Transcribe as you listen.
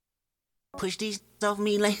Push these off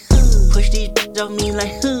me like push these off me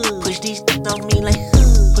like push these off me like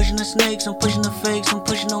pushing the snakes, I'm pushing the fakes, I'm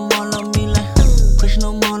pushing them all off me like pushing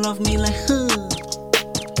them all off me like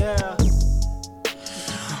yeah.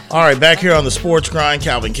 All right, back here on the Sports Grind,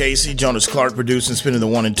 Calvin Casey, Jonas Clark producing, spinning the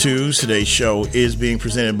 1 and 2s. Today's show is being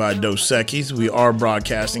presented by Dos Equis. We are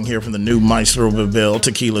broadcasting here from the new Maestroville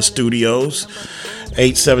Tequila Studios,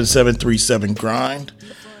 877-37-GRIND.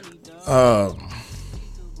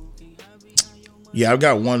 Yeah, I've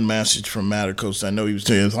got one message from Maticos. I know he was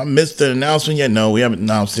saying, I missed the announcement yet. No, we haven't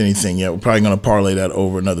announced anything yet. We're probably going to parlay that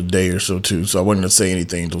over another day or so, too. So I wasn't going to say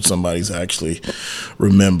anything until somebody's actually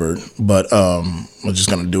remembered. But I'm just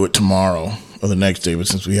going to do it tomorrow or the next day. But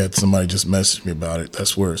since we had somebody just message me about it,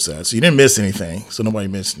 that's where it's at. So you didn't miss anything. So nobody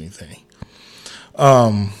missed anything.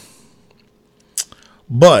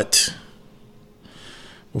 But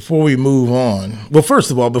before we move on, well, first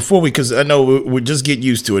of all, because I know we just get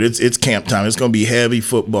used to it. It's camp time. It's going to be heavy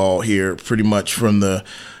football here pretty much from the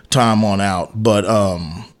time on out. But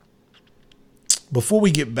before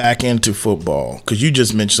we get back into football, because you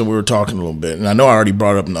just mentioned, so we were talking a little bit, and I know I already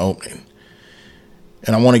brought it up in the opening,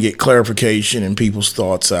 and I want to get clarification and people's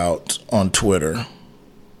thoughts out on Twitter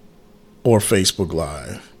or Facebook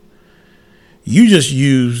Live. You just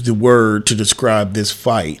used the word to describe this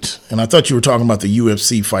fight, and I thought you were talking about the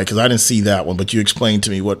UFC fight because I didn't see that one, but you explained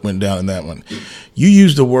to me what went down in that one. You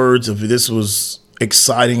used the words of this was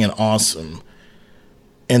exciting and awesome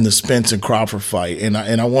in the Spence and Crawford fight, and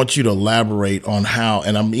I want you to elaborate on how,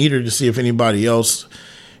 and I'm eager to see if anybody else,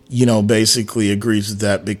 basically agrees with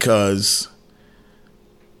that because.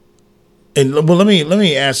 And well, let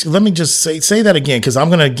me ask. Let me just say that again because I'm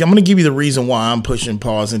gonna give you the reason why I'm pushing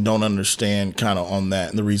pause and don't understand kind of on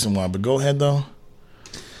that and the reason why. But go ahead though.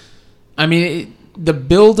 I mean, the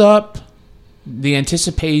build up, the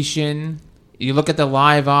anticipation. You look at the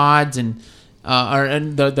live odds and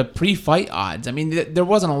the pre-fight odds. I mean, there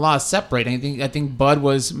wasn't a lot separating. I think Bud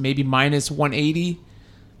was maybe minus 180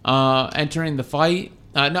 entering the fight.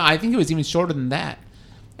 No, I think it was even shorter than that.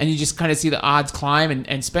 And you just kind of see the odds climb,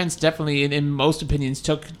 and Spence definitely, in most opinions,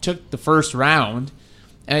 took the first round.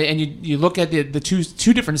 And you look at the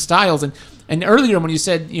two different styles, and earlier when you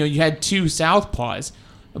said you had two southpaws,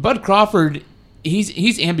 Bud Crawford,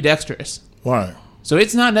 he's ambidextrous. Right. So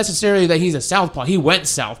it's not necessarily that he's a southpaw. He went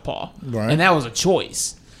southpaw, right, and that was a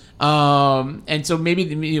choice. And so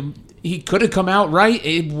maybe he could have come out right.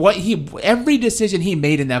 Every decision he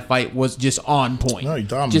made in that fight was just on point. No, he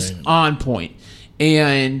dominated. Just on point.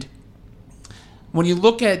 And when you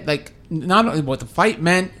look at not only what the fight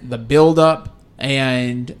meant, the build-up,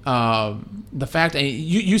 and the fact that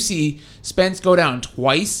you see Spence go down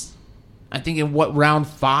twice, I think in round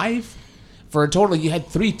 5, for a total you had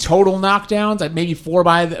 3 total knockdowns, like maybe 4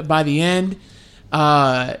 by the end.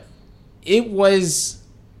 It was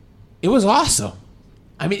awesome.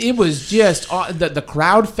 I mean, it was just the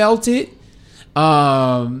crowd felt it.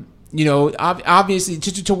 Obviously,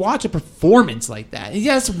 to watch a performance like that.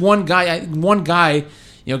 Yes, one guy,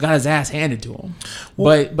 got his ass handed to him.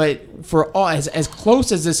 Well, but for all as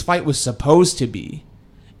close as this fight was supposed to be,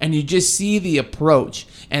 and you just see the approach,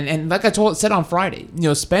 and like I said on Friday,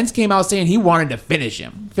 Spence came out saying he wanted to finish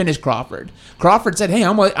Crawford. Crawford said, "Hey,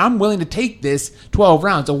 I'm willing to take this 12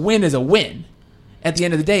 rounds. A win is a win." At the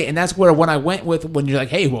end of the day, and that's where when I went with when you're like,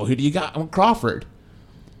 "Hey, well, who do you got?" I went Crawford,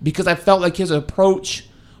 because I felt like his approach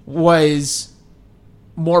was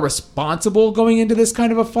more responsible going into this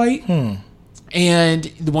kind of a fight.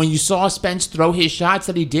 And when you saw Spence throw his shots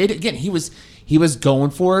that he did, again, he was going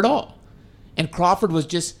for it all. And Crawford was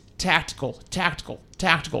just tactical.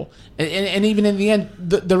 And even in the end,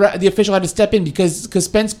 the official had to step in because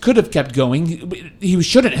Spence could have kept going. He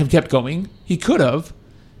shouldn't have kept going. He could have.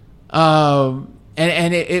 And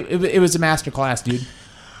it was a masterclass, dude.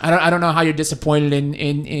 I don't know how you're disappointed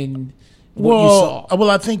in what you saw. Well,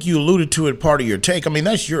 I think you alluded to it, part of your take. I mean,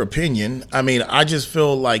 that's your opinion. I mean, I just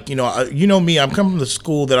feel like, me, I'm coming from the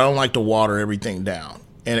school that I don't like to water everything down.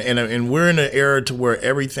 And we're in an era to where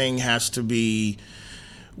everything has to be,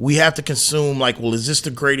 we have to consume is this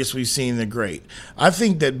the greatest we've seen the great? I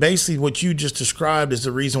think that basically what you just described is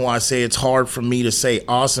the reason why I say it's hard for me to say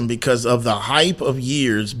awesome, because of the hype of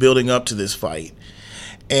years building up to this fight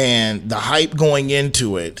and the hype going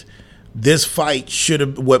into it. This fight should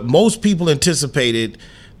have, what most people anticipated,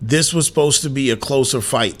 this was supposed to be a closer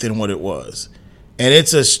fight than what it was. And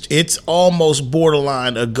it's almost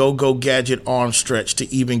borderline a go-go gadget arm stretch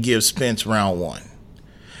to even give Spence round 1.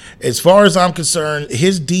 As far as I'm concerned,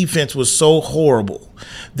 his defense was so horrible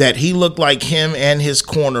that he looked like him and his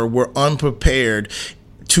corner were unprepared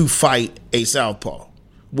to fight a southpaw.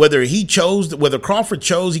 Whether Crawford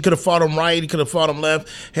chose, he could have fought him right, he could have fought him left.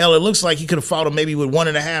 Hell, it looks like he could have fought him maybe with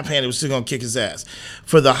 1.5 hand. He was still going to kick his ass.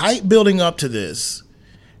 For the hype building up to this,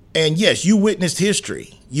 and yes, you witnessed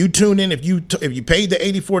history. You tune in if you paid the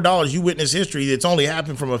 $84, you witnessed history. It's only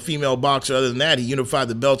happened from a female boxer. Other than that, he unified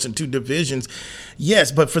the belts in 2 divisions.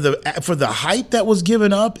 Yes, but for the hype that was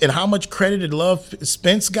given up and how much credit and love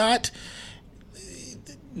Spence got.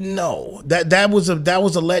 No, that was a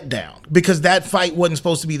letdown because that fight wasn't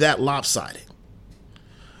supposed to be that lopsided.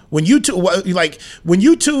 That's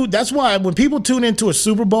why when people tune into a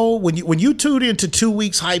Super Bowl, when you tune into 2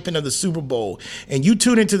 weeks hyping of the Super Bowl and you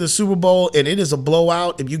tune into the Super Bowl and it is a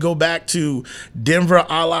blowout, if you go back to Denver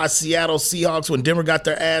a la Seattle Seahawks when Denver got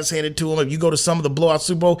their ass handed to them, if you go to some of the blowout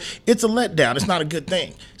Super Bowl, it's a letdown. It's not a good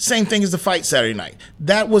thing. Same thing as the fight Saturday night.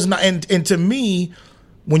 That was not, and to me,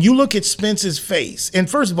 when you look at Spence's face, and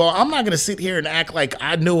first of all, I'm not going to sit here and act like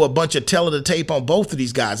I know a bunch of tape on both of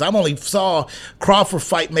these guys. I've only saw Crawford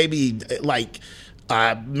fight maybe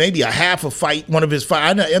a half a fight, one of his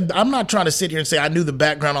fight. I'm not trying to sit here and say I knew the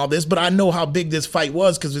background all this, but I know how big this fight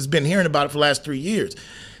was because it's been hearing about it for the last 3 years.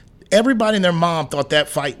 Everybody and their mom thought that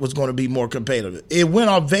fight was going to be more competitive. It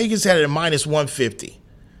went off. Vegas had it at minus 150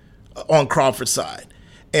 on Crawford's side.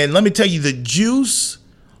 And let me tell you, the juice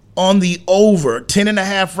on the over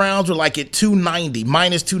 10.5 rounds were like at 290,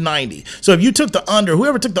 minus 290. So if you took the under,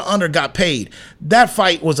 whoever took the under got paid. That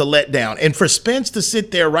fight was a letdown. And for Spence to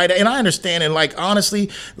sit there and I understand, and like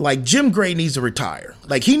honestly, like Jim Gray needs to retire.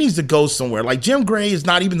 Like he needs to go somewhere. Like Jim Gray is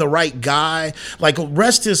not even the right guy. Like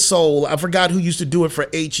rest his soul. I forgot who used to do it for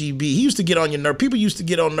HEB. He used to get on your nerve. People used to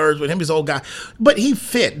get on nerves with him, his old guy. But he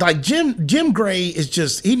fit. Like Jim Gray is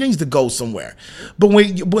just, he needs to go somewhere. But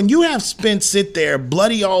when you have Spence sit there,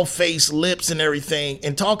 bloody all face, lips and everything,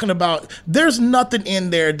 and talking about there's nothing in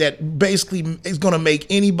there that basically is going to make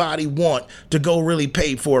anybody want to go really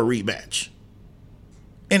pay for a rematch.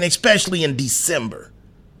 And especially in December.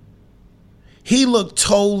 He looked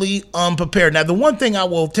totally unprepared. Now, the one thing I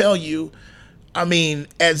will tell you, I mean,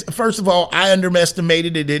 first of all, I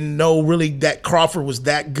underestimated it, didn't know really that Crawford was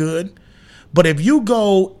that good. But if you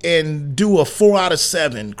go and do a 4 out of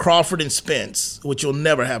 7, Crawford and Spence, which you'll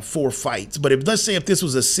never have 4 fights, but let's say if this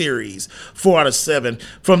was a series, 4 out of 7,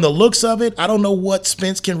 from the looks of it, I don't know what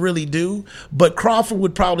Spence can really do, but Crawford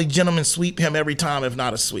would probably gentleman sweep him every time, if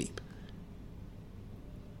not a sweep.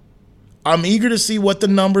 I'm eager to see what the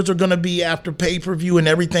numbers are going to be after pay-per-view and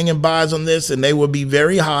everything and buys on this, and they will be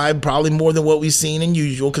very high, probably more than what we've seen in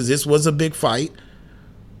usual, because this was a big fight.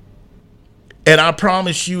 And I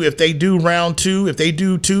promise you, if they do round 2, if they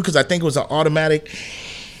do 2, because I think it was an automatic,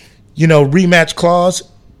 rematch clause.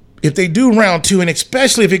 If they do round 2, and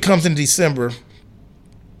especially if it comes in December,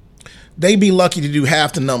 they'd be lucky to do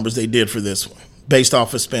half the numbers they did for this one, based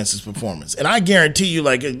off of Spence's performance. And I guarantee you,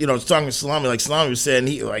 talking to Salami, like Salami was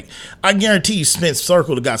saying, I guarantee you Spence's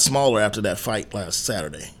circle got smaller after that fight last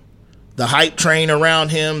Saturday. The hype train around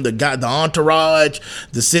him, the entourage,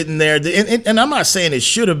 the sitting there. And I'm not saying it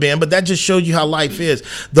should have been, but that just shows you how life is.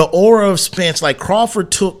 The aura of Spence, like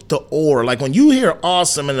Crawford took the aura. Like when you hear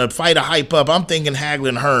awesome and a fight a hype up, I'm thinking Hagler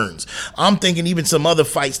and Hearns. I'm thinking even some other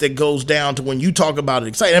fights that goes down to when you talk about it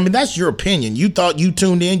exciting. I mean, that's your opinion. You thought you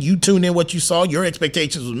tuned in what you saw, your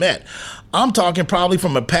expectations was met. I'm talking probably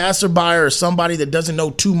from a passerby or somebody that doesn't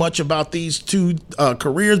know too much about these two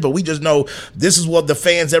careers, but we just know this is what the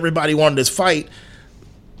fans, everybody wanted this fight.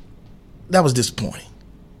 That was disappointing.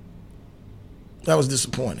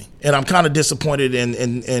 And I'm kind of disappointed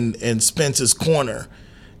in Spence's corner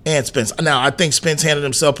and Spence. Now, I think Spence handled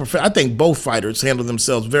himself I think both fighters handled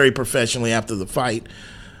themselves very professionally after the fight.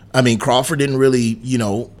 I mean, Crawford didn't really,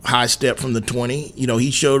 high step from the 20.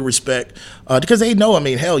 He showed respect because they know,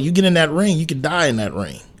 hell, you get in that ring, you can die in that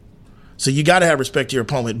ring. So you got to have respect to your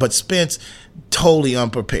opponent. But Spence, totally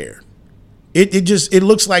unprepared. It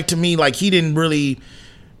looks like to me like he didn't really,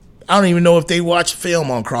 I don't even know if they watched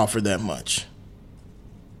film on Crawford that much.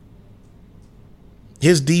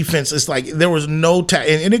 His defense, it's like there was no,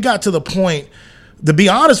 and it got to the point, to be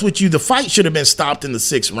honest with you, the fight should have been stopped in the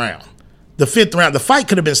 6th round. The 5th round, the fight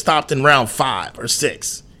could have been stopped in round 5 or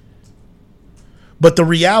 6. But the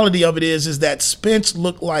reality of it is that Spence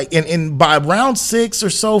looked like, and by round 6 or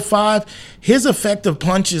so, 5, his effective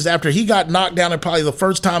punches after he got knocked down at probably the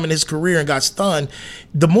first time in his career and got stunned,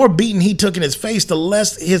 the more beating he took in his face, the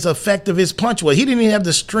less his effective his punch was. He didn't even have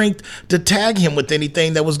the strength to tag him with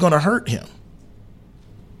anything that was going to hurt him.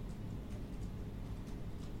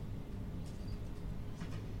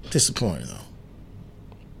 Disappointing, though.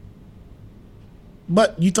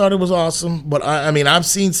 But you thought it was awesome. But I've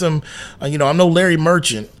seen some, I'm no Larry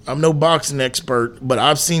Merchant. I'm no boxing expert, but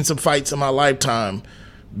I've seen some fights in my lifetime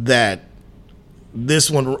that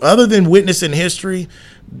this one, other than witness in history,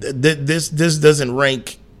 this doesn't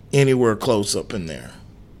rank anywhere close up in there.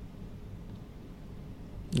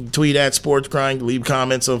 Tweet at Sports Grind, leave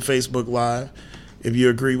comments on Facebook Live if you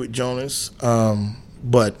agree with Jonas.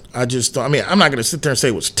 But I just, I'm not going to sit there and say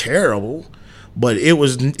it was terrible, but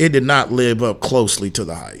it did not live up closely to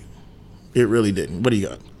the hype. It really didn't. What do you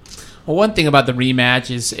got? Well, one thing about the rematch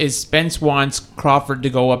is Spence wants Crawford to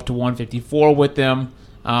go up to 154 with him.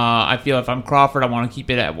 I feel if I'm Crawford, I want to keep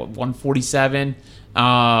it at 147.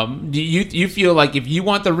 Do you feel like if you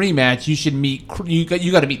want the rematch, you should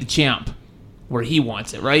you got to meet the champ where he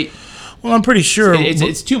wants it, right? Well, I'm pretty sure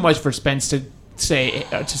it's too much for Spence to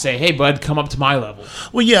say, hey, bud, come up to my level.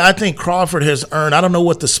 Well, yeah, I think Crawford has earned, I don't know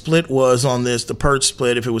what the split was on this, the Perch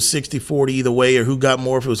split, if it was 60-40 either way or who got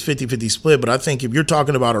more, if it was 50-50 split. But I think if you're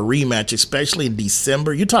talking about a rematch, especially in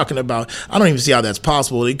December, you're talking about, I don't even see how that's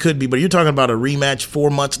possible. It could be, but you're talking about a rematch 4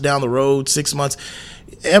 months down the road, 6 months.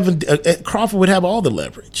 Crawford would have all the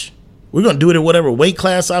leverage. We're going to do it at whatever weight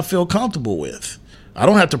class I feel comfortable with. I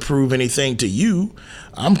don't have to prove anything to you.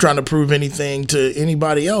 I'm trying to prove anything to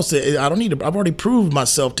anybody else. I don't need to. I've already proved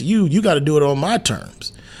myself to you. You got to do it on my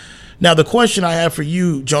terms. Now, the question I have for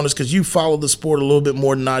you, Jonas, because you follow the sport a little bit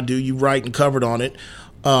more than I do, you write and covered on it.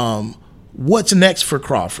 What's next for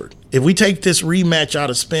Crawford? If we take this rematch out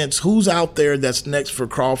of Spence, who's out there that's next for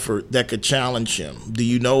Crawford that could challenge him? Do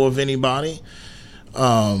you know of anybody?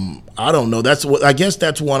 I don't know. I guess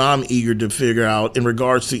that's what I'm eager to figure out in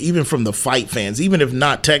regards to, even from the fight fans, even if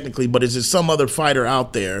not technically, but is there some other fighter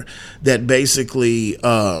out there that basically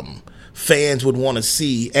fans would want to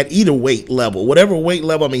see at either weight level, whatever weight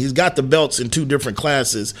level? I mean, he's got the belts in 2 different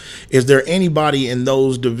classes. Is there anybody in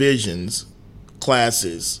those divisions,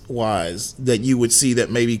 classes wise, that you would see that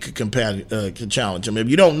maybe could challenge him? If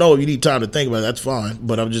you don't know, if you need time to think about it, that's fine.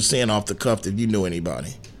 But I'm just saying off the cuff if you know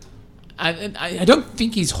anybody. I don't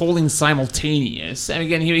think he's holding simultaneous. And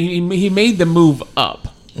again, he made the move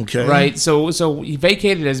up. Okay. Right? So he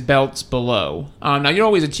vacated his belts below. Now, you're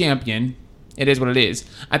always a champion. It is what it is.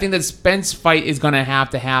 I think that Spence fight is going to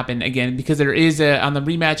have to happen again because there is on the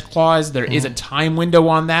rematch clause, there is a time window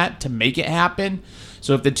on that to make it happen.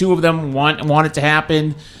 So if the two of them want it to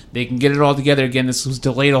happen, they can get it all together. Again, this was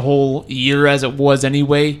delayed a whole year as it was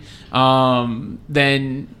anyway.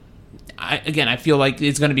 Then... I feel like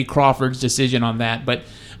it's going to be Crawford's decision on that. But,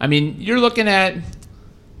 I mean, you're looking at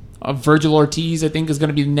Virgil Ortiz, I think, is going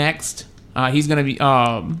to be next. He's going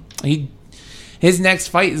to be his next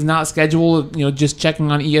fight is not scheduled, just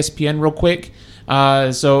checking on ESPN real quick.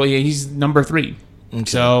 So, yeah, he's number 3. Okay.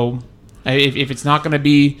 So, if it's not going to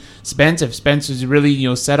be Spence, if Spence is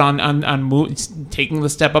really, set on taking the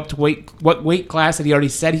step up to what weight class that he already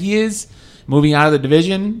said he is, moving out of the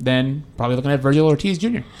division, then probably looking at Virgil Ortiz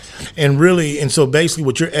Jr. And so basically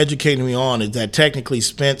what you're educating me on is that technically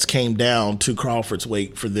Spence came down to Crawford's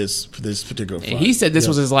weight for this particular fight. He said this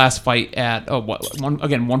was his last fight at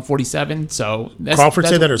 147. So Crawford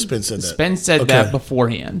said that, or Spence said that? Spence said that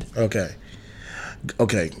beforehand. Okay.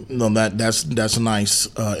 No, that's nice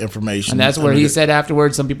information. And that's where he said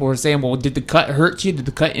afterwards, some people were saying, well, did the cut hurt you? Did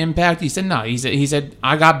the cut impact? He said no. He said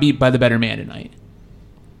I got beat by the better man tonight.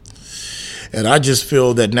 And I just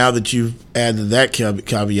feel that now that you've added that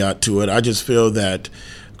caveat to it, I just feel that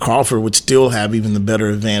Crawford would still have even the better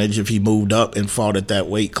advantage if he moved up and fought at that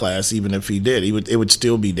weight class. Even if he did, it would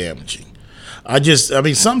still be damaging.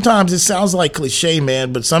 Sometimes it sounds like cliche,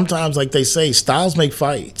 man, but sometimes, like they say, styles make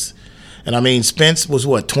fights. And I mean, Spence was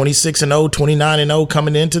 26-0, 29-0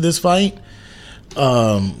 coming into this fight.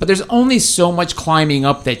 But there's only so much climbing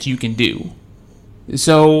up that you can do.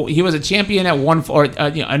 So he was a champion at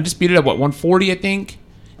undisputed at 140, I think.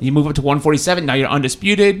 You move up to 147. Now you're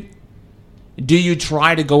undisputed. Do you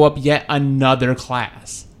try to go up yet another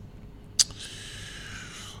class?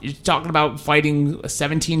 You're talking about fighting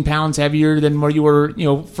 17 pounds heavier than where you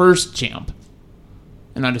were, first champ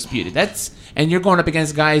and undisputed. And you're going up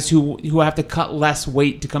against guys who have to cut less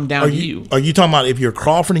weight to come down to you. Are you talking about if you're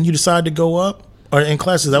Crawford and you decide to go up? Or in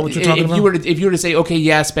class, is that what you're talking about? If you were to say, okay,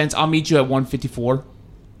 yeah, Spence, I'll meet you at 154,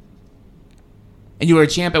 and you were a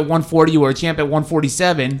champ at 140, you were a champ at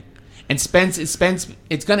 147, and Spence,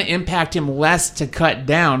 it's going to impact him less to cut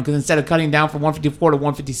down because instead of cutting down from 154 to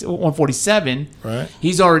 147, right,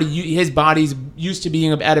 his body's used to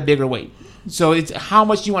being at a bigger weight. So it's how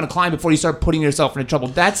much do you want to climb before you start putting yourself into trouble.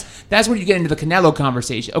 That's where you get into the Canelo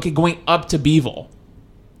conversation. Okay, going up to Bivol.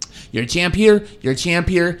 You're a champ here. You're a champ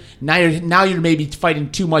here. Now you're maybe fighting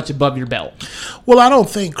too much above your belt. Well, I don't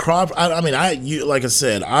think Crawford. Like I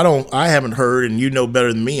said, I haven't heard, and you know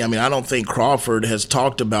better than me. I mean, I don't think Crawford has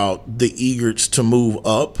talked about the eagerness to move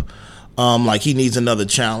up. Like he needs another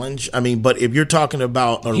challenge. I mean, but if you're talking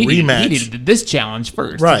about a rematch, he needed this challenge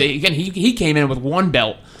first. Right? Again, he came in with 1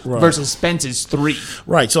 belt versus Spence's 3.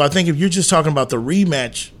 Right. So I think if you're just talking about the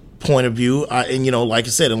rematch point of view, and like I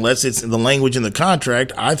said, unless it's the language in the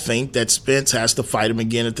contract, I think that Spence has to fight him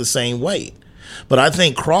again at the same weight. But I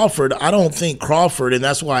don't think Crawford, and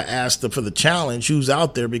that's why I asked for the challenge, who's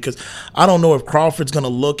out there, because I don't know if Crawford's going to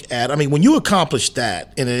look at, I mean, when you accomplish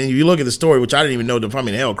that, and then you look at the story, which I didn't even know,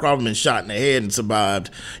 hell, Crawford been shot in the head and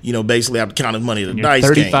survived, basically after counting money at the dice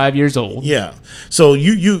 35 game. years old. Yeah. So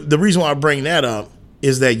the reason why I bring that up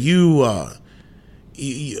is that you're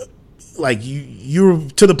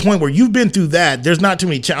to the point where you've been through that. There's not too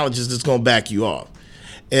many challenges that's going to back you off.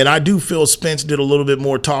 And I do feel Spence did a little bit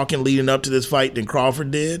more talking leading up to this fight than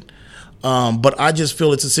Crawford did. But I just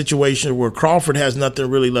feel it's a situation where Crawford has nothing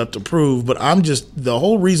really left to prove. But the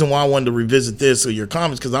whole reason why I wanted to revisit this or your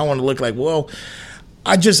comments, because I want to look like, well,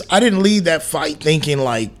 I didn't leave that fight thinking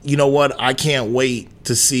like, you know what, I can't wait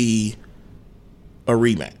to see a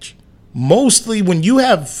rematch. Mostly when you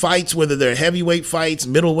have fights, whether they're heavyweight fights,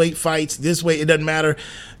 middleweight fights, this way, it doesn't matter.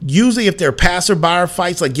 Usually if they're passer-buyer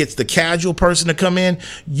fights, like gets the casual person to come in,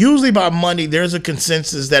 usually by Monday there's a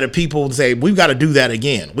consensus that if people say, we've got to do that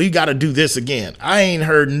again, we've got to do this again. I ain't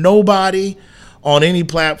heard nobody on any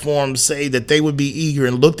platform say that they would be eager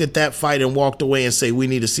and looked at that fight and walked away and say, we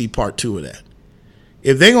need to see part 2 of that.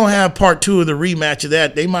 If they're going to have part 2 of the rematch of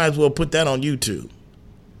that, they might as well put that on YouTube.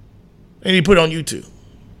 They need to put it on YouTube.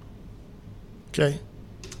 Okay.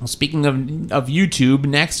 Well, speaking of YouTube,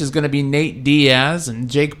 next is going to be Nate Diaz and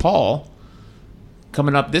Jake Paul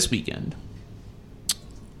coming up this weekend.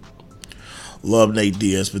 Love Nate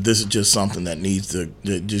Diaz, but this is just something that needs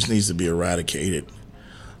to be eradicated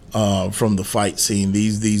from the fight scene.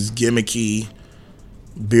 These gimmicky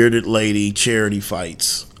bearded lady charity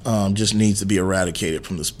fights just needs to be eradicated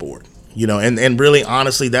from the sport. And really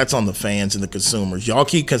honestly, that's on the fans and the consumers. Y'all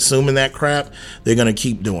keep consuming that crap, they're going to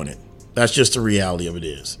keep doing it. That's just the reality of it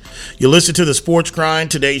is. You listen to the Sports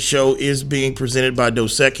Grind. Today's show is being presented by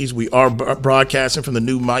Dos Equis. We are broadcasting from the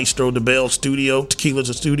new Maestro de Bell studio, Tequila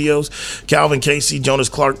Studios. Calvin Casey, Jonas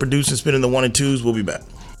Clark producing, spinning the 1 and 2s. We'll be back.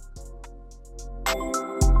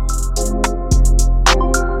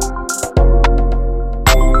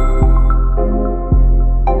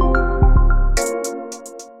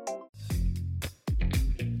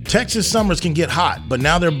 Texas summers can get hot, but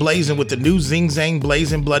now they're blazing with the new Zing Zang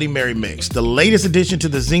Blazing Bloody Mary Mix. The latest addition to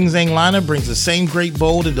the Zing Zang lineup brings the same great,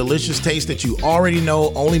 bold, and delicious taste that you already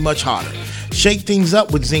know, only much hotter. Shake things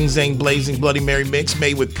up with Zing Zang Blazing Bloody Mary Mix,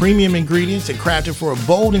 made with premium ingredients and crafted for a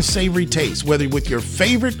bold and savory taste, whether with your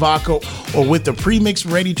favorite vodka or with the pre-mixed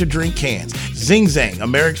ready-to-drink cans. Zing Zang,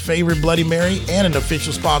 America's favorite Bloody Mary and an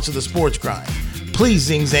official sponsor of the Sports Grind. Please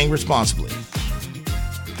Zing Zang responsibly.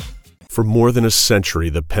 For more than a century,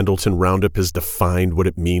 the Pendleton Roundup has defined what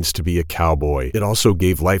it means to be a cowboy. It also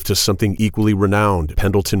gave life to something equally renowned,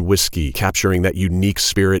 Pendleton whiskey, capturing that unique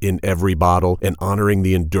spirit in every bottle and honoring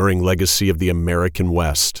the enduring legacy of the American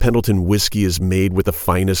West. Pendleton whiskey is made with the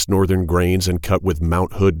finest northern grains and cut with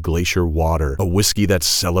Mount Hood Glacier water, a whiskey that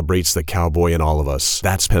celebrates the cowboy in all of us.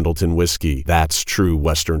 That's Pendleton whiskey. That's true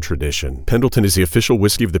Western tradition. Pendleton is the official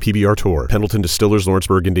whiskey of the PBR Tour. Pendleton Distillers,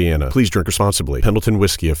 Lawrenceburg, Indiana. Please drink responsibly. Pendleton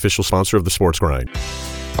whiskey, official sponsor of the Sports Grind.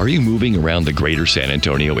 Are you moving around the greater San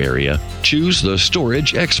Antonio area? Choose the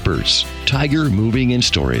storage experts, Tiger Moving and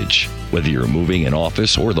Storage. Whether you're moving an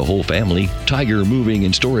office or the whole family, Tiger Moving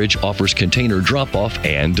and Storage offers container drop-off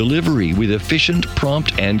and delivery with efficient,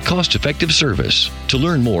 prompt, and cost-effective service. To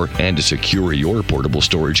learn more and to secure your portable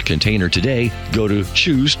storage container today, go to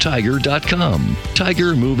ChooseTiger.com.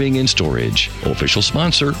 Tiger Moving and Storage, official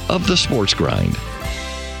sponsor of the Sports Grind.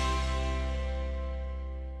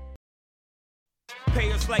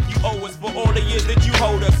 Pay us like you owe us for all the years that you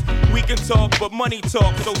hold us. We can talk, but money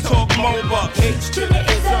talk, so talk more bucks. H to the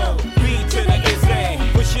Izzo, B to the Izzy.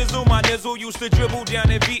 For shizzle, my nizzle used to dribble down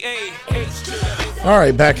at VA. H to the Izzo. All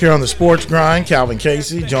right, back here on the Sports Grind, Calvin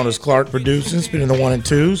Casey, Jonas Clark producing, spinning the 1 and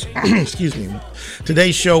 2s. Excuse me.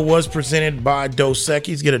 Today's show was presented by Dos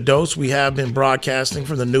Equis. Get a dose. We have been broadcasting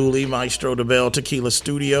from the newly Maestro de Bell Tequila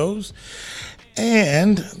Studios.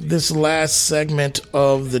 And this last segment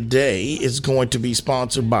of the day is going to be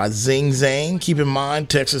sponsored by Zing Zang. Keep in mind,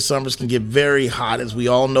 Texas summers can get very hot, as we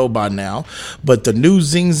all know by now. But the new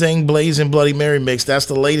Zing Zang Blazing Bloody Mary Mix, that's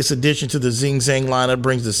the latest addition to the Zing Zang lineup,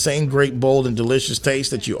 brings the same great, bold, and delicious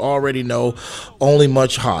taste that you already know, only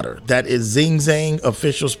much hotter. That is Zing Zang,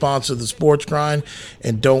 official sponsor of the Sports Grind.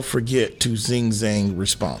 And don't forget to Zing Zang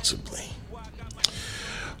responsibly.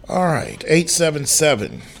 All right,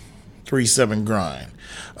 877-37 grind.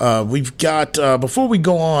 We've got, before we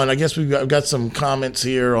go on, I guess we've got some comments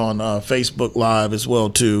here on Facebook Live as well,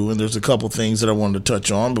 too. And there's a couple things that I wanted to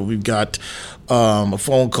touch on, but we've got a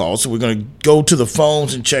phone call. So we're going to go to the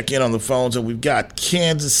phones and check in on the phones. And we've got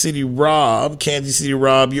Kansas City Rob. Kansas City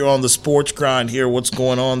Rob, you're on the Sports Grind here. What's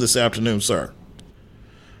going on this afternoon, sir?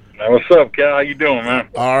 What's up, Cal? How you doing, man?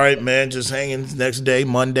 All right, man. Just hanging. Next day,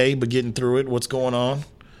 Monday, but getting through it. What's going on?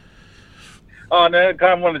 Oh, man, I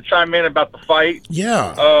kind of wanted to chime in about the fight.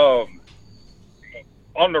 Yeah.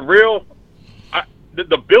 On the real,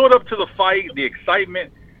 the build-up to the fight, the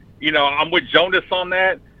excitement, I'm with Jonas on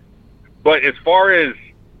that. But as far as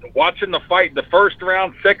watching the fight, the first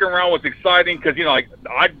round, second round was exciting because,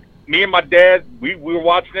 me and my dad, we were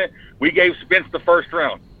watching it. We gave Spence the first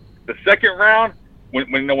round. The second round,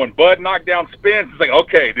 when Bud knocked down Spence, it's like,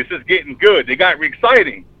 okay, this is getting good. They got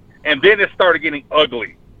exciting. And then it started getting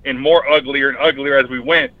ugly and more uglier and uglier as we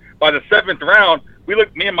went. By the seventh round,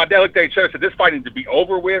 me and my dad looked at each other and said, this fight needs to be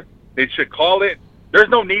over with. They should call it. There's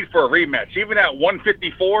no need for a rematch. Even at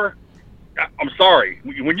 154, I'm sorry.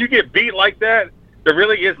 When you get beat like that, there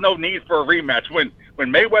really is no need for a rematch. When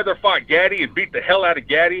Mayweather fought Gaddy and beat the hell out of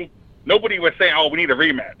Gaddy, nobody was saying, "Oh, we need a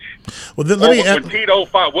rematch." Well, when Tito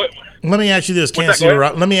fought, let me ask you this, Kansas City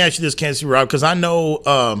Rob. Let me ask you this, Kansas City Rob, because I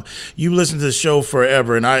know you listened to the show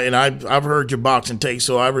forever, and I've heard your boxing take,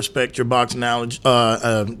 so I respect your boxing knowledge.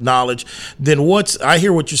 Then I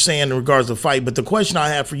hear what you're saying in regards to the fight, but the question I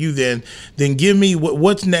have for you then give me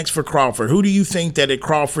what's next for Crawford. Who do you think that at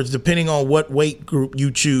Crawford's, depending on what weight group you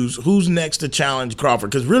choose, who's next to challenge Crawford?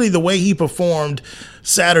 Because really, the way he performed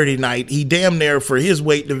Saturday night, he damn near for his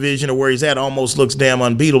weight division or where he's at almost looks damn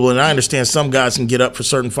unbeatable. And I understand some guys can get up for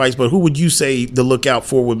certain fights, but who would you say to look out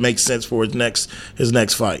for would make sense for his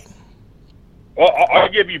next fight? Well, I'll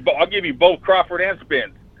give you both Crawford and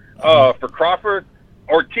Spence. For Crawford,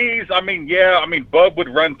 Ortiz, Bud would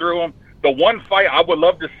run through him. The one fight I would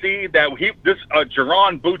love to see that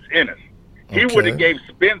Jaron Boots Ennis. He would have gave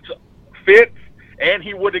Spence fits, and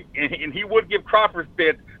he would give Crawford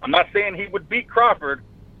fits. I'm not saying he would beat Crawford,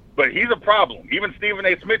 but he's a problem. Even Stephen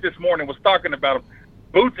A. Smith this morning was talking about him.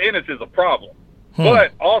 Boots Ennis is a problem.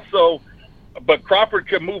 But Crawford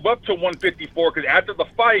could move up to 154 because after the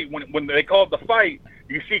fight, when they called the fight,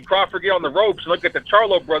 you see Crawford get on the ropes and look at the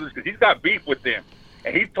Charlo brothers because he's got beef with them.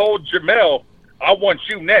 And he told Jamel, I want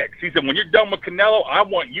you next. He said, when you're done with Canelo, I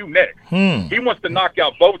want you next. He wants to knock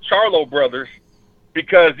out both Charlo brothers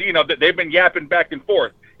because, they've been yapping back and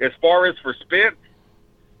forth. As far as for Spence,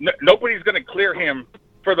 nobody's going to clear him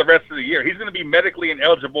for the rest of the year. He's going to be medically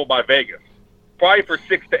ineligible by Vegas, probably for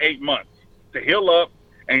 6 to 8 months to heal up,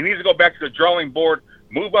 and he needs to go back to the drawing board,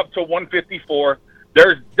 move up to 154.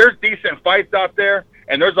 There's decent fights out there,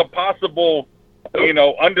 and there's a possible,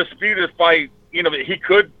 undisputed fight. He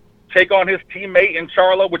could take on his teammate in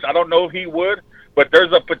Charlo, which I don't know if he would, but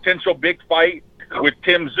there's a potential big fight with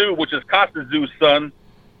Tim Tszyu, which is Costa Tszyu's son,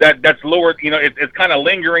 that's lowered. It's kind of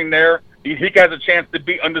lingering there. He has a chance to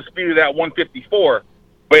be undisputed at 154.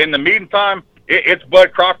 But in the meantime, it's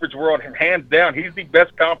Bud Crawford's world, hands down. He's the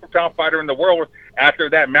best pound-for-pound fighter in the world after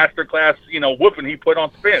that masterclass, whooping he put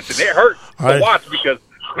on Spence. And it hurt to watch because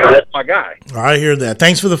that's my guy. I hear that.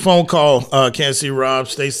 Thanks for the phone call, Kansas City Rob.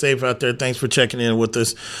 Stay safe out there. Thanks for checking in with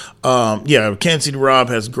us. Kansas City Rob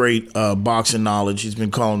has great boxing knowledge. He's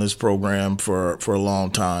been calling this program for a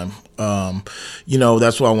long time.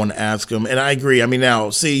 That's why I want to ask him. And I agree. Now,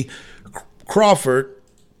 see, Crawford,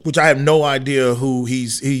 which I have no idea who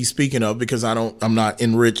he's speaking of because I'm not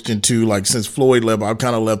enriched into, like, since Floyd left, I've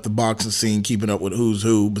kind of left the boxing scene keeping up with who's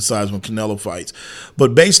who besides when Canelo fights.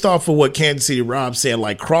 But based off of what Kansas City Rob said,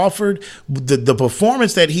 like Crawford, the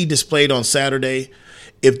performance that he displayed on Saturday,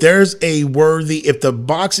 if the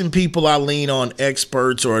boxing people I lean on,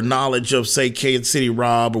 experts or knowledge of, say, Kansas City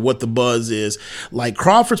Rob or what the buzz is, like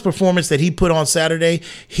Crawford's performance that he put on Saturday,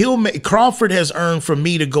 Crawford has earned for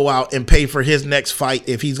me to go out and pay for his next fight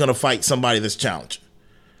if he's going to fight somebody that's challenging.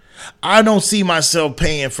 I don't see myself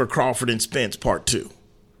paying for Crawford and Spence Part 2.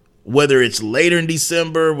 Whether it's later in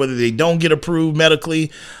December, whether they don't get approved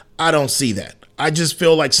medically, I don't see that. I just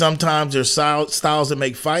feel like sometimes there's styles that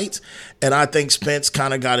make fights, and I think Spence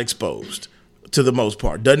kind of got exposed to the most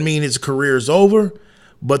part. Doesn't mean his career is over,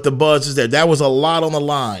 but the buzz is there. That was a lot on the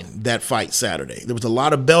line, that fight Saturday. There was a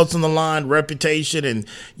lot of belts on the line, reputation, and,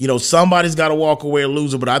 somebody's got to walk away a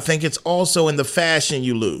loser, but I think it's also in the fashion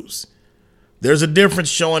you lose. There's a difference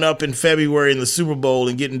showing up in February in the Super Bowl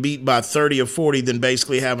and getting beat by 30 or 40 than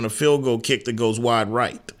basically having a field goal kick that goes wide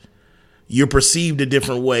right. You're perceived a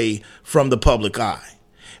different way from the public eye.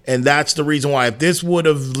 And that's the reason why if this would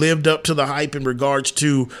have lived up to the hype in regards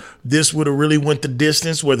to this would have really went the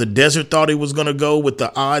distance where the desert thought it was going to go with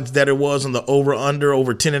the odds that it was on the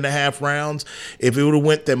over 10 and a half rounds. If it would have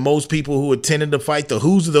went that most people who attended the fight, the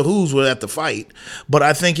who's of the who's were at the fight. But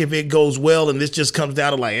I think if it goes well and this just comes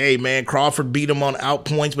down to like, hey, man, Crawford beat him on out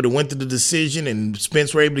points, but it went to the decision and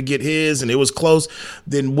Spence were able to get his and it was close,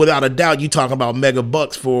 then without a doubt, you talking about mega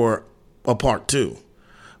bucks for a part 2.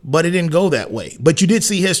 But it didn't go that way. But you did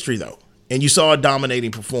see history, though, and you saw a dominating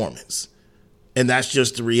performance. And that's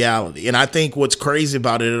just the reality. And I think what's crazy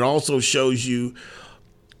about it, it also shows you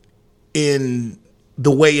in the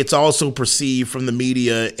way it's also perceived from the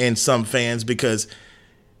media and some fans, because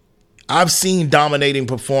I've seen dominating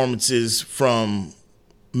performances from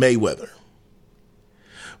Mayweather.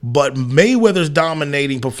 But Mayweather's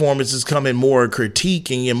dominating performances come in more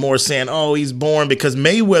critiquing and more saying, oh, he's boring, because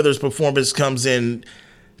Mayweather's performance comes in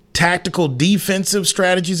tactical defensive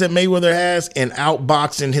strategies that Mayweather has and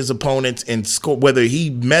outboxing his opponents and score, whether he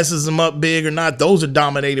messes them up big or not. Those are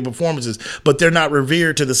dominating performances, but they're not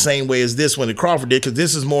revered to the same way as this one that Crawford did, because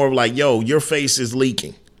this is more of like, yo, your face is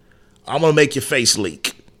leaking. I'm going to make your face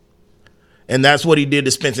leak. And that's what he did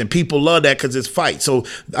to Spence. And people love that because it's fight. So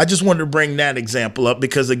I just wanted to bring that example up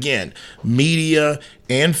because, again, media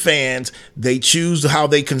and fans, they choose how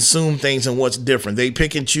they consume things and what's different. They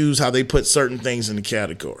pick and choose how they put certain things in the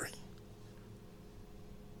category.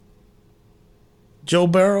 Joe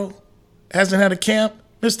Burrow hasn't had a camp.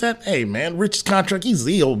 Missed that? Hey, man, Rich's contract,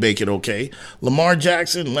 he'll make it okay. Lamar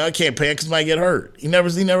Jackson, I can't pay him because he might get hurt. He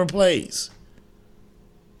never plays.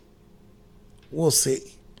 We'll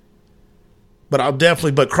see.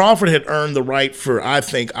 But Crawford had earned the right for, I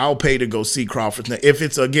think, I'll pay to go see Crawford. Now, if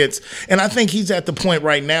it's against, and I think he's at the point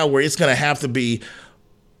right now where it's going to have to be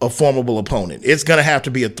a formidable opponent. It's going to have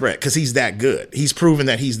to be a threat because he's that good. He's proven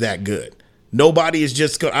that he's that good. Nobody is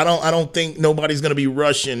just going, I don't think nobody's going to be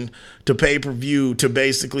rushing to pay-per-view to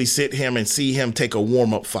basically sit him and see him take a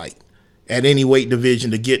warm-up fight at any weight division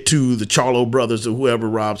to get to the Charlo brothers or whoever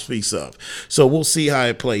Rob speaks of. So we'll see how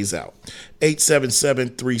it plays out.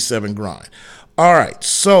 877-37-GRIND. All right,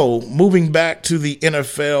 so moving back to the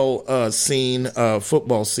NFL scene,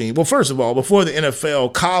 football scene. Well, first of all, before the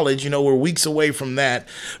NFL, college, we're weeks away from that.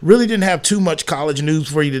 Really didn't have too much college news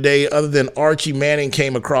for you today other than Archie Manning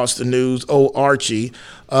came across the news. Oh, Archie.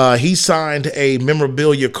 He signed a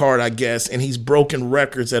memorabilia card, I guess, and he's broken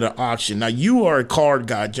records at an auction. Now, you are a card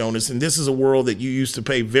guy, Jonas, and this is a world that you used to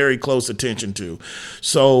pay very close attention to.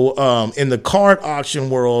 So in the card auction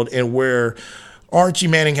world and where Archie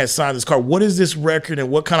Manning has signed this card, what is this record and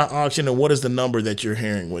what kind of auction and what is the number that you're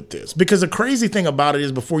hearing with this? Because the crazy thing about it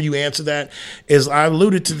is, before you answer that, is I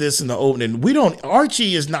alluded to this in the opening.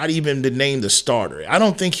 Archie is not even the name the starter. I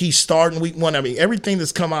don't think he's starting week 1. I mean, everything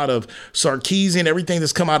that's come out of Sarkisian, everything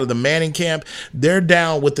that's come out of the Manning camp, they're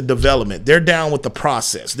down with the development. They're down with the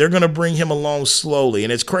process. They're going to bring him along slowly.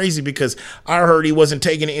 And it's crazy because I heard he wasn't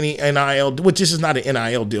taking any NIL, which this is not an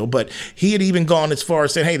NIL deal, but he had even gone as far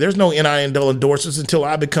as saying, hey, there's no NIL endorsements until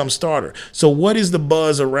I become starter. So what is the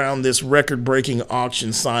buzz around this record-breaking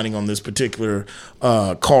auction signing on this particular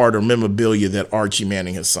card or memorabilia that Archie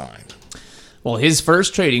Manning has signed? Well, his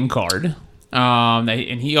first trading card,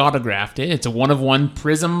 and he autographed it. It's a 1-of-1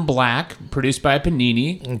 Prism Black, produced by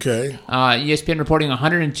Panini. Okay. ESPN reporting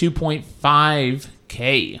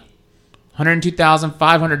 $102.5K.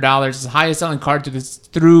 $102,500 is the highest selling card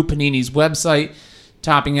through Panini's website,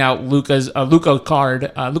 topping out Luka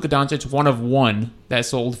card, Luka Doncic 1-of-1 that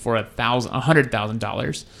sold for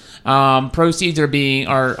 $100,000. Proceeds are being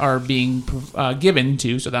given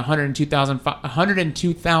to, so the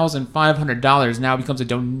 $102,500 now becomes a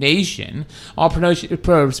donation. All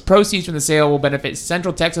proceeds from the sale will benefit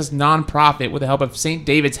Central Texas nonprofit with the help of St.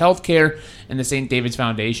 David's Healthcare and the St. David's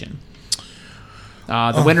Foundation.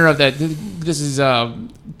 The winner of that, this is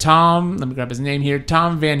Tom, let me grab his name here,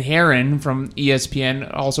 Tom Van Haren from ESPN,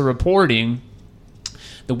 also reporting.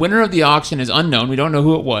 The winner of the auction is unknown. We don't know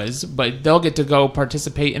who it was, but they'll get to go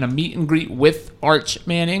participate in a meet and greet with Arch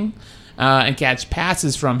Manning and catch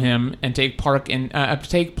passes from him and take part in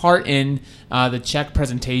the check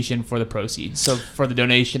presentation for the proceeds. So for the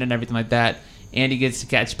donation and everything like that, Andy gets to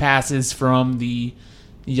catch passes from the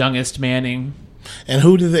youngest Manning. And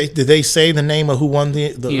who did they say the name of who won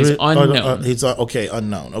the he is unknown. He's okay,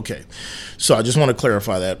 unknown. Okay. So I just want to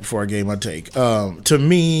clarify that before I gave my take. To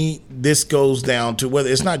me, this goes down to whether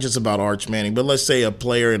it's not just about Arch Manning, but let's say a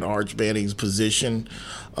player in Arch Manning's position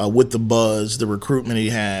with the buzz, the recruitment he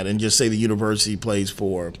had, and just say the university he plays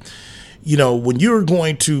for. When you're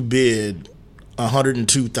going to bid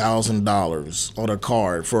 $102,000 on a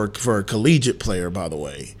card for a collegiate player, by the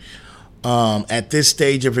way, at this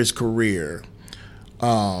stage of his career,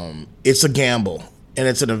 it's a gamble and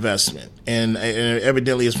it's an investment. And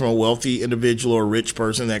evidently it's from a wealthy individual or rich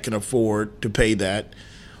person that can afford to pay that.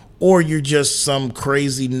 Or you're just some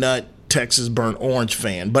crazy nut Texas burnt orange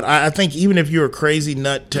fan. But I think even if you're a crazy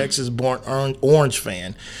nut Texas burnt orange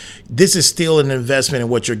fan, this is still an investment in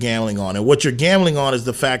what you're gambling on. And what you're gambling on is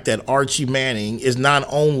the fact that Archie Manning is not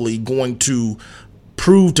only going to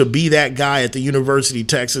prove to be that guy at the University of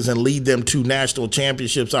Texas and lead them to national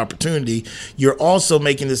championships opportunity, you're also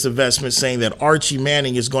making this investment saying that Archie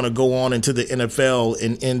Manning is going to go on into the NFL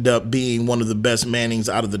and end up being one of the best Mannings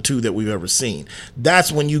out of the two that we've ever seen.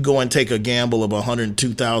 That's when you go and take a gamble of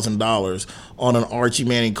 $102,000 on an Archie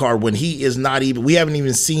Manning card when he is not even, we haven't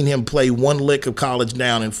even seen him play one lick of college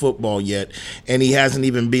down in football yet, and he hasn't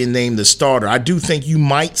even been named the starter. I do think you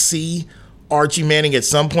might see Archie Manning at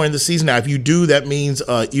some point in the season. Now, if you do, that means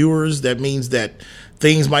Ewers. That means that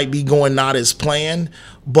things might be going not as planned.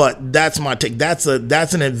 But that's my take. That's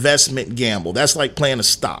an investment gamble. That's like playing a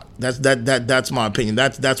stock. That's my opinion.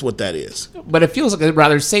 That's what that is. But it feels like a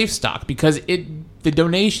rather safe stock because the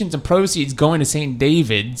donations and proceeds going to St.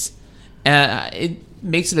 David's, it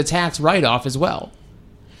makes it a tax write-off as well.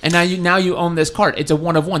 And now you own this card. It's a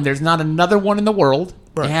one of one. There's not another one in the world.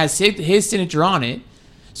 Right. It has his signature on it.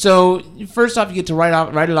 So first off, you get to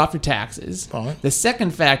write it off your taxes. Right. The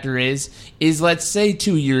second factor is let's say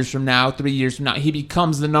 2 years from now, 3 years from now, he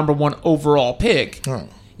becomes the number one overall pick. Right.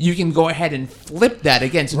 You can go ahead and flip that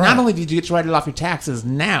again. So not only did you get to write it off your taxes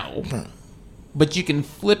now, but you can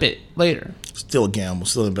flip it later. Still a gamble,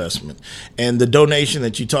 still investment. And the donation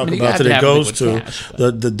that you talk about that it goes to,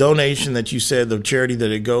 the donation that you said, the charity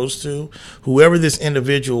that it goes to, whoever this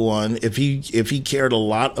individual won, if he cared a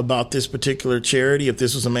lot about this particular charity, if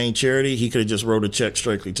this was a main charity, he could have just wrote a check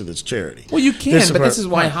strictly to this charity. Well, you can, this is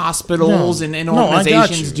why hospitals and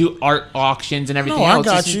organizations do art auctions and everything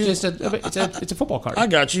else. It's a football card. I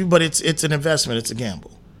got you, but it's an investment. It's a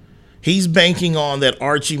gamble. He's banking on that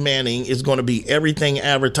Archie Manning is going to be everything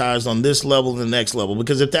advertised on this level and the next level.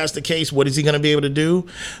 Because if that's the case, what is he going to be able to do?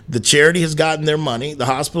 The charity has gotten their money. The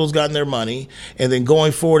hospital's gotten their money. And then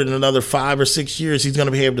going forward in another 5 or 6 years, he's going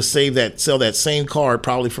to be able to sell that same card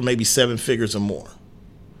probably for maybe 7 figures or more.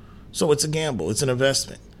 So it's a gamble. It's an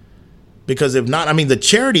investment. Because if not, the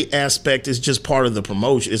charity aspect is just part of the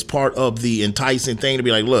promotion. It's part of the enticing thing to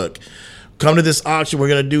be like, look, come to this auction we're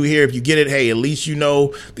going to do here. If you get it, hey, at least you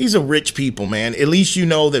know these are rich people, man. At least you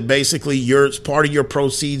know that basically part of your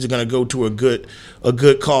proceeds are going to go to a good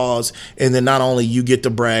cause. And then not only you get to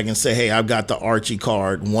brag and say, hey, I've got the Archie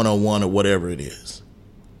card 101 or whatever it is.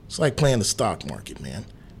 It's like playing the stock market, man.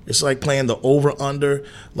 It's like playing the over-under,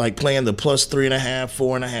 like playing the plus 3.5,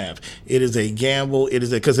 4.5. It is a gamble. It is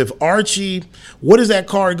because if Archie, what is that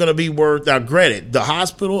card going to be worth? Now, granted, the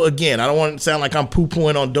hospital, again, I don't want to sound like I'm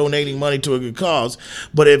poo-pooing on donating money to a good cause,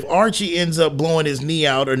 but if Archie ends up blowing his knee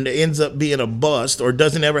out or ends up being a bust or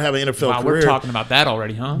doesn't ever have an NFL career. We're talking about that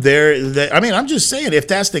already, huh? I'm just saying, if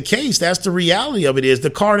that's the case, that's the reality of it is the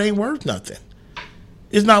card ain't worth nothing.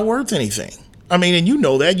 It's not worth anything. And you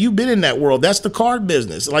know that. You've been in that world. That's the card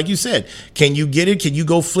business. Like you said, can you get it? Can you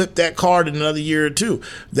go flip that card in another year or two?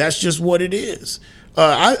 That's just what it is.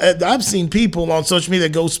 I've seen people on social media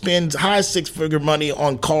that go spend high 6-figure money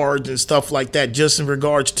on cards and stuff like that just in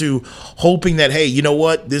regards to hoping that, hey, you know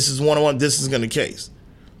what? This is one-on-one. This is going to case.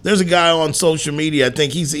 There's a guy on social media, I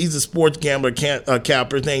think he's a sports gambler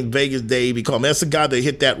capper named Vegas Dave. He called him. That's the guy that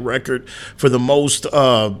hit that record for the most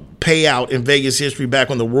payout in Vegas history back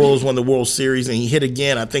when the Royals won the World Series, and he hit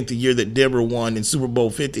again, I think, the year that Denver won in Super Bowl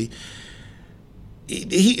 50.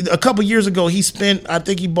 A couple years ago, he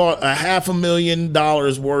bought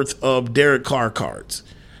 $500,000 worth of Derek Carr cards.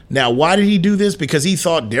 Now, why did he do this? Because he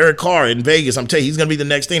thought Derek Carr in Vegas, I'm telling you, he's going to be the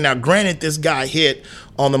next thing. Now, granted, this guy hit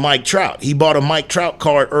on the Mike Trout. He bought a Mike Trout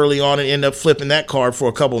card early on and ended up flipping that card for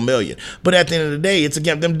a couple million. But at the end of the day, it's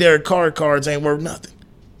again, them Derek Carr cards ain't worth nothing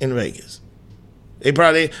in Vegas. They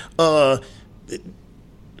probably,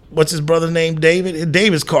 what's his brother's name? David?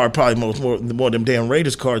 David's card probably more than damn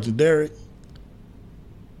Raiders cards than Derek.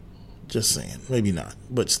 Just saying. Maybe not,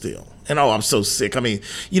 but still. And I'm so sick.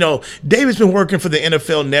 David's been working for the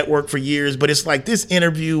NFL Network for years, but it's like this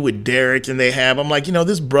interview with Derek and I'm like,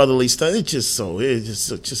 this brotherly stuff, just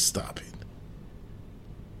stop it.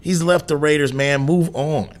 He's left the Raiders, man. Move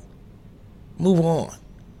on.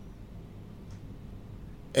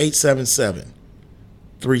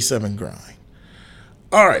 877-37-GRIND.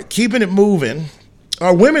 All right, keeping it moving.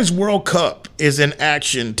 Our Women's World Cup is in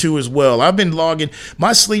action too as well. I've been logging.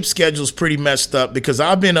 My sleep schedule's pretty messed up because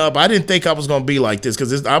I've been up. I didn't think I was going to be like this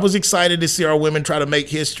because I was excited to see our women try to make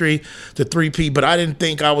history to 3P, but I didn't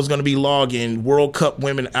think I was going to be logging World Cup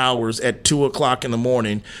women hours at 2 o'clock in the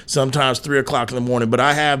morning, sometimes 3 o'clock in the morning. But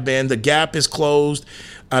I have been. The gap is closed.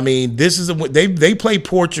 I mean, this is they play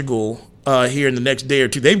Portugal here in the next day or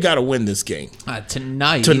two. They've got to win this game.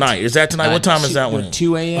 Tonight. Is that tonight? What time is that one?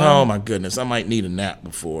 2 a.m. Oh, my goodness. I might need a nap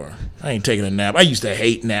before. I ain't taking a nap. I used to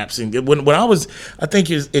hate naps. And when I was, I think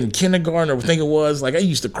it was in kindergarten, or I think it was, like I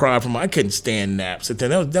used to cry from, I couldn't stand naps.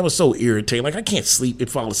 That was so irritating. Like I can't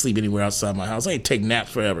fall asleep anywhere outside my house. I ain't take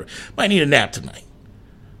naps forever. Might need a nap tonight.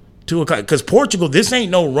 2 o'clock, because Portugal, this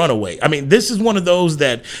ain't no runaway. I mean, this is one of those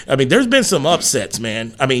that, I mean, there's been some upsets,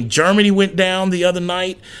 man. I mean, Germany went down the other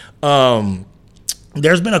night.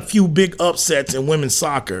 There's been a few big upsets in women's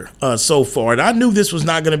soccer so far, and I knew this was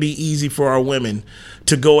not going to be easy for our women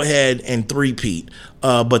to go ahead and three-peat.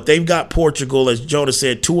 But they've got Portugal, as Jonah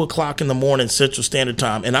said, 2 o'clock in the morning Central Standard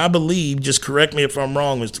Time. And I believe, just correct me if I'm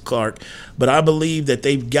wrong, Mr. Clark, but I believe that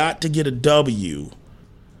they've got to get a W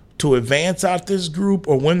to advance out this group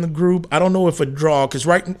or win the group. I don't know if a draw, because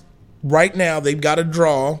right now they've got a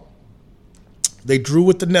draw. They drew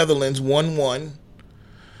with the Netherlands 1-1.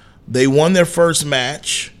 They won their first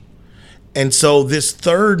match. And so this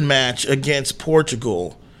third match against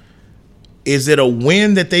Portugal, is it a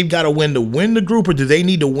win that they've got to win the group, or do they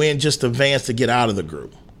need to win just to advance to get out of the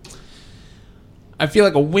group? I feel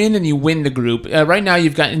like a win and you win the group. Right now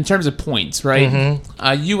you've got, in terms of points, right?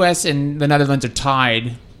 Mm-hmm. U.S. and the Netherlands are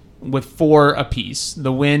tied with 4 apiece.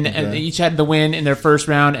 The win, okay. And they each had the win in their first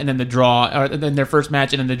round, and then the draw, or then their first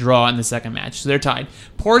match, and then the draw in the second match. So they're tied.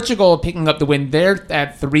 Portugal picking up the win. They're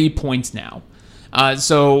at 3 points now.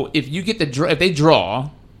 So if you get if they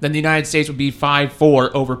draw, then the United States would be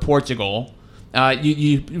 5-4 over Portugal.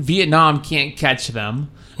 Vietnam can't catch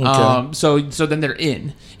them. Okay. So then they're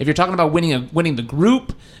in. If you're talking about winning the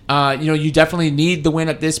group, you definitely need the win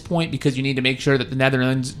at this point because you need to make sure that the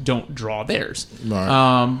Netherlands don't draw theirs.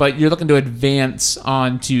 Right. But you're looking to advance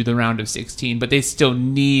on to the round of 16, but they still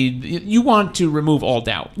need. You want to remove all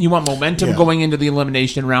doubt. You want momentum going into the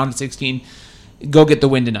elimination round of 16. Go get the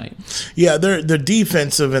win tonight. Yeah, their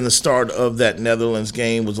defensive in the start of that Netherlands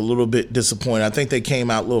game was a little bit disappointing. I think they came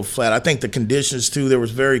out a little flat. I think the conditions, too, there was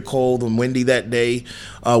very cold and windy that day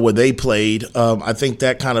where they played. I think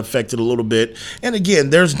that kind of affected a little bit. And, again,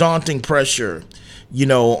 there's daunting pressure,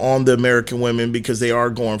 on the American women because they are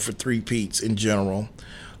going for 3-peats in general.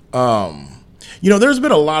 There's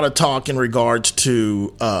been a lot of talk in regards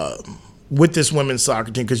to with this women's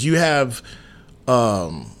soccer team because you have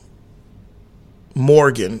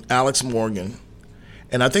Alex Morgan,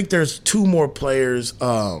 and I think there's 2 more players.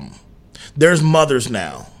 There's mothers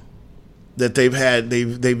now that they've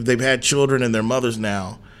had children and they're mothers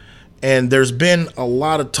now, and there's been a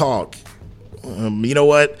lot of talk. You know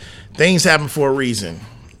what? Things happen for a reason.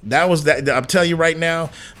 That was that. I'll tell you right now,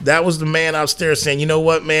 that was the man upstairs saying, "You know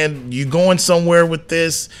what, man? You going somewhere with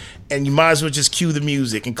this, and you might as well just cue the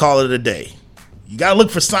music and call it a day. You gotta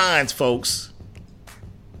look for signs, folks."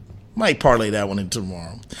 Might parlay that one into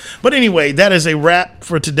tomorrow. But anyway, that is a wrap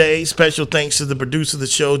for today. Special thanks to the producer of the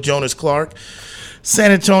show, Jonas Clark. San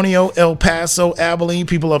Antonio, El Paso, Abilene,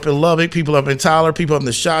 people up in Lubbock, people up in Tyler, people up in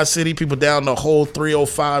the Shaw City, people down the whole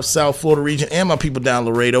 305 South Florida region, and my people down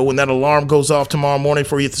Laredo. When that alarm goes off tomorrow morning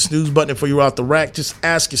before you hit the snooze button and before you're out the rack, just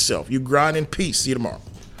ask yourself, you grind in peace. See you tomorrow.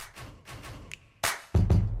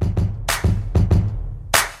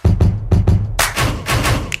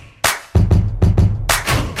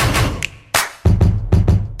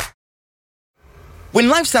 When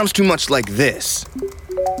life sounds too much like this,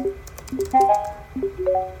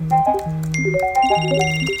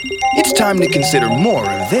 it's time to consider more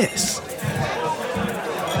of this.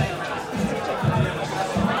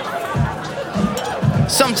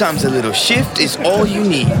 Sometimes a little shift is all you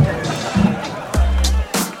need.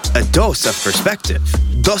 A dose of perspective.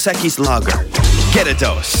 Dos Equis Lager. Get a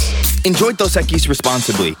dose. Enjoy Dos Equis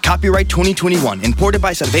responsibly. Copyright 2021. Imported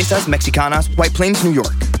by Cervezas Mexicanas, White Plains, New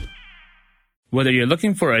York. Whether you're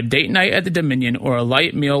looking for a date night at the Dominion or a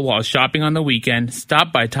light meal while shopping on the weekend,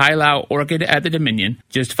 stop by Thai Lao Orchid at the Dominion.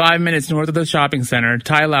 Just 5 minutes north of the shopping center,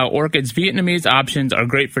 Thai Lao Orchid's Vietnamese options are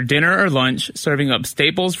great for dinner or lunch, serving up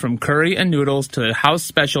staples from curry and noodles to the house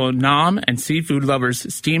special Nam and seafood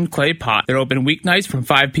lovers steamed clay pot. They're open weeknights from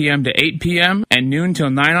 5 p.m. to 8 p.m. and noon till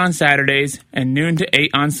 9 on Saturdays and noon to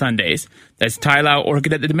 8 on Sundays. That's Thai Lao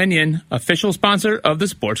Orchid at the Dominion, official sponsor of the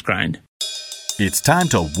Sports Grind. It's time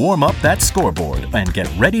to warm up that scoreboard and get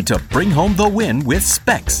ready to bring home the win with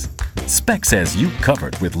Specs. Specs has you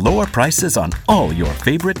covered with lower prices on all your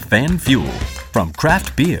favorite fan fuel. From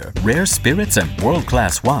craft beer, rare spirits, and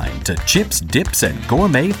world-class wine to chips, dips, and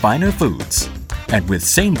gourmet finer foods. And with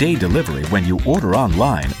same-day delivery when you order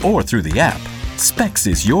online or through the app, Specs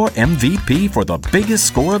is your MVP for the biggest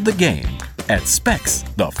score of the game. At Specs,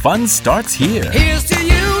 the fun starts here. Here's to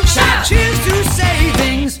you, cheers to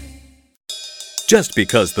savings. Just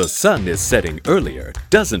because the sun is setting earlier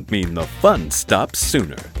doesn't mean the fun stops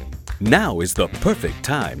sooner. Now is the perfect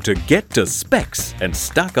time to get to Specs and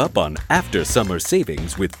stock up on after summer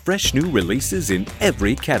savings with fresh new releases in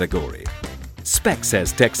every category. Specs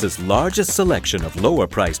has Texas' largest selection of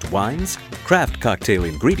lower-priced wines, craft cocktail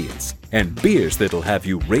ingredients, and beers that'll have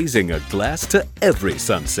you raising a glass to every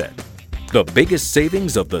sunset. The biggest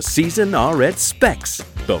savings of the season are at Specs.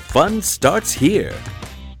 The fun starts here.